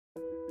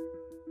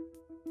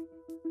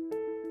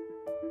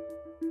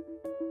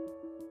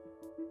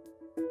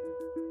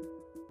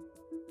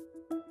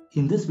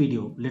In this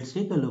video, let's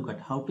take a look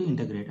at how to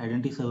integrate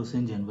Identity Service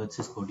Engine with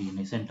Cisco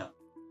DNA Center.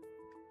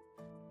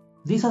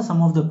 These are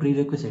some of the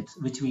prerequisites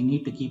which we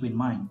need to keep in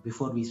mind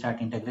before we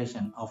start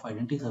integration of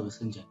Identity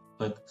Service Engine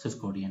with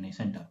Cisco DNA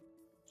Center.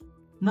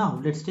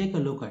 Now let's take a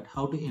look at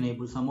how to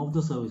enable some of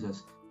the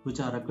services which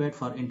are required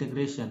for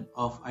integration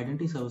of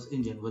Identity Service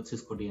Engine with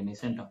Cisco DNA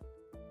Center.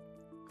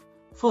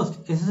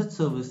 First, SSST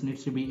service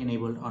needs to be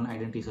enabled on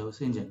Identity Service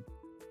Engine.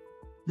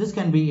 This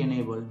can be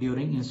enabled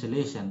during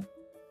installation,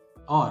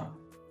 or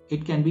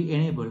it can be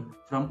enabled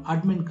from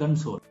Admin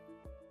Console.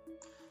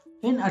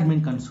 In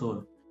Admin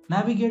Console,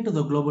 navigate to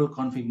the Global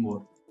Config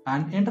mode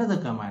and enter the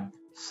command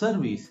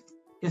service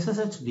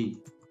SSSD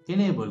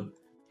enable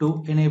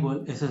to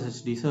enable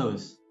SSSD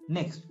service.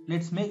 Next,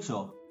 let's make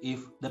sure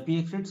if the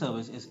pxread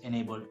service is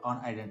enabled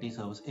on Identity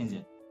Service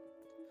Engine.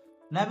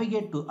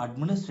 Navigate to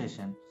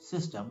Administration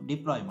System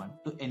Deployment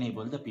to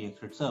enable the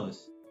pxread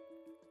service.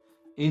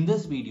 In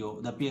this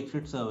video, the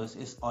pxread service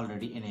is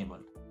already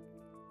enabled.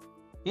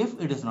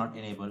 If it is not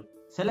enabled,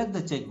 select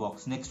the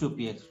checkbox next to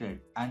pxread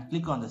and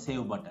click on the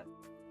Save button.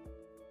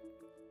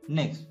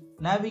 Next,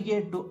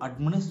 navigate to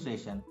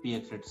Administration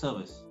pxread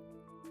service.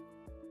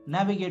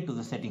 Navigate to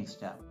the Settings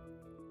tab.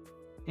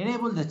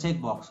 Enable the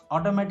checkbox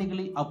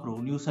Automatically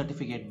Approve New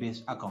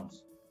Certificate-Based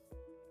Accounts.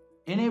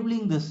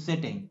 Enabling this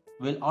setting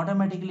will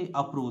automatically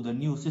approve the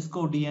new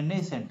Cisco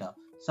DNA Center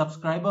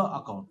subscriber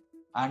account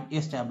and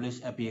establish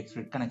a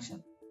pxread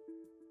connection.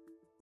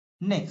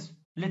 Next,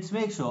 let's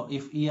make sure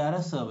if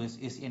ERS service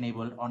is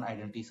enabled on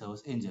Identity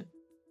Service Engine.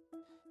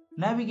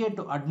 Navigate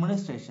to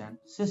Administration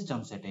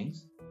System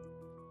Settings,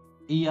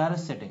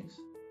 ERS Settings.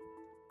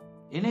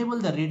 Enable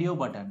the radio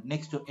button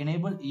next to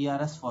Enable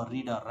ERS for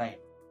Read or Write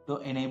to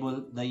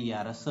enable the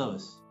ERS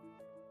service.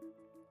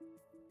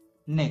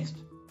 Next,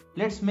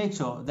 let's make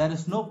sure there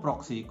is no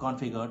proxy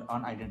configured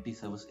on Identity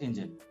Service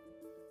Engine.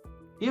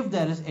 If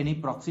there is any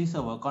proxy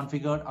server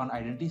configured on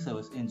Identity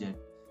Service Engine,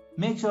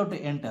 make sure to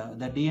enter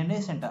the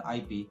DNA Center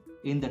IP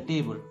in the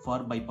table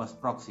for bypass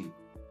proxy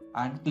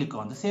and click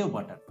on the Save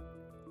button.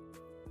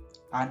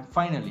 And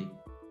finally,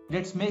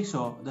 let's make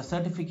sure the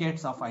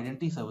certificates of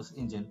Identity Service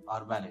Engine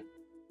are valid.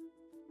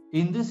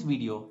 In this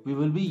video, we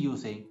will be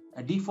using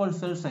a default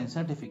self-signed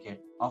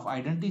certificate of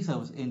Identity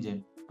Service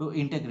Engine to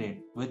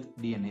integrate with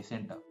DNA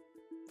Center.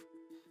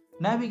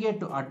 Navigate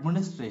to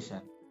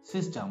Administration,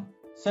 System,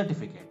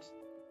 Certificates,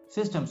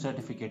 System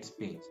Certificates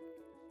page.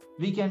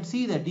 We can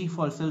see the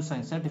default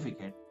self-signed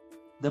certificate,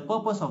 the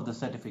purpose of the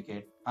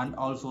certificate, and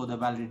also the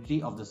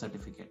validity of the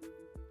certificate.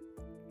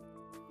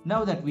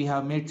 Now that we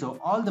have made sure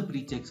all the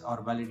pre-checks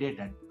are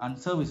validated and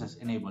services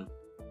enabled,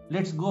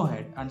 let's go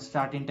ahead and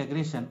start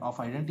integration of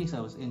Identity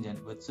Service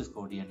Engine with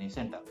Cisco DNA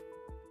Center.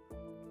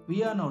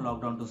 We are now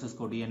logged on to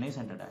Cisco DNA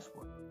Center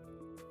dashboard.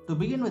 To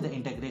begin with the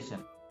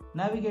integration,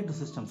 navigate to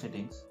System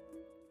Settings,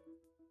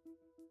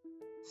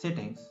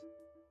 Settings,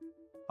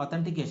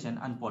 Authentication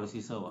and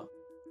Policy Server.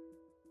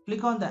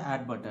 Click on the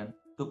Add button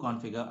to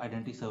configure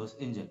Identity Service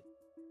Engine.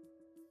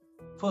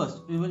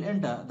 First, we will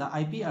enter the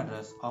IP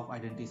address of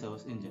Identity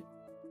Service Engine.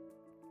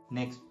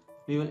 Next,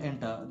 we will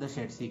enter the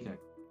shared secret.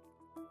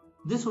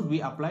 This would be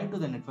applied to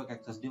the network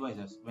access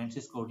devices when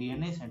Cisco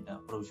DNA Center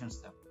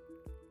provisions them.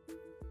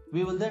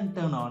 We will then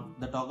turn on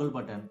the toggle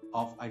button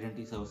of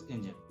Identity Service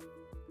Engine.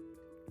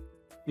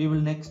 We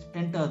will next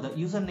enter the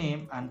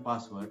username and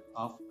password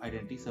of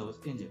Identity Service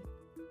Engine.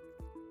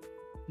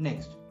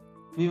 Next,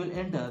 we will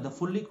enter the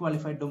fully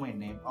qualified domain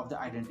name of the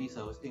Identity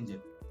Service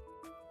Engine.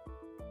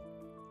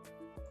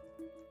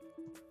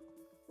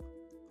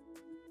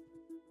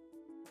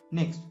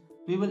 Next,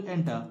 we will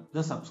enter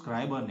the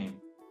subscriber name.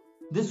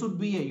 This would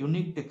be a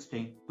unique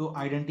texting to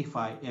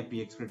identify a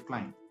pxread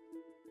client.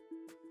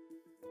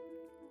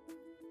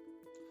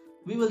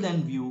 We will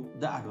then view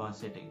the advanced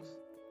settings.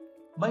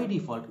 By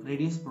default,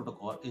 Radius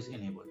protocol is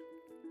enabled.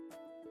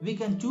 We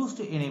can choose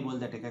to enable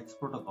the TechX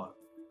protocol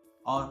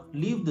or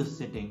leave this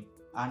setting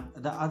and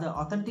the other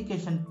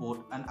authentication port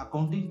and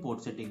accounting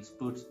port settings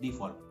to its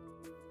default.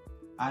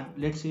 And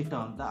let's hit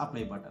on the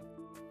Apply button.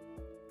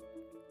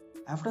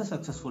 After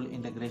successful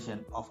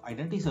integration of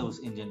Identity Service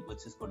Engine with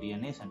Cisco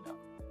DNA Center,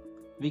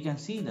 we can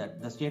see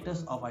that the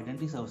status of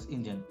Identity Service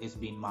Engine is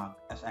being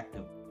marked as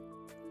active.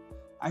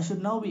 I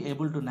should now be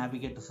able to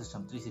navigate to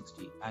System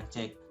 360 and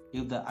check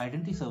if the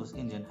Identity Service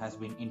Engine has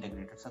been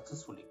integrated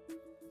successfully.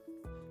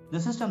 The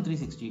System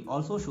 360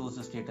 also shows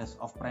the status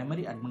of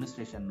Primary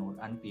Administration node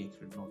and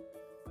pxread node.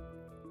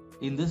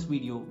 In this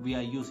video, we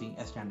are using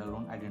a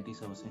standalone Identity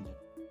Service Engine,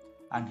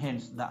 and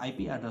hence the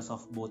IP address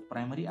of both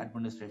Primary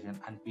Administration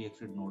and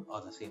pxread node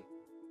are the same.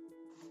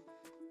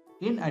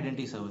 In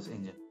Identity Service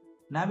Engine,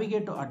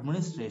 navigate to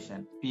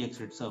Administration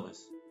pxread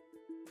service.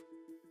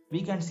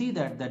 We can see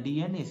that the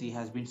DNAC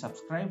has been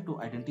subscribed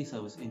to Identity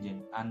Service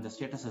Engine and the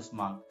status is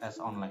marked as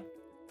online.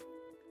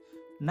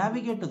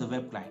 Navigate to the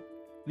web client.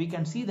 We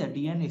can see the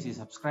DNAC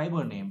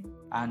subscriber name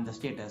and the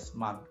status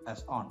marked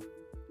as on.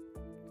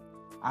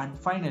 And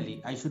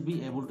finally, I should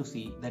be able to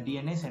see the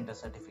DNA Center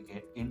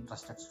certificate in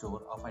Trusted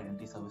Store of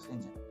Identity Service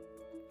Engine.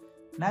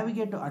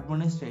 Navigate to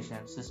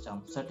Administration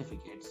System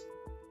Certificates.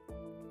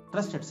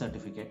 Trusted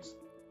Certificates.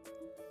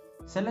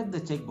 Select the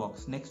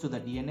checkbox next to the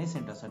DNA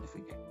Center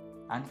certificate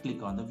and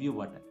click on the View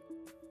button.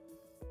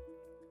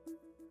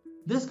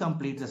 This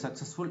completes the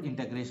successful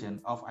integration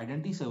of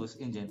Identity Service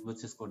Engine with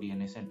Cisco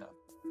DNA Center.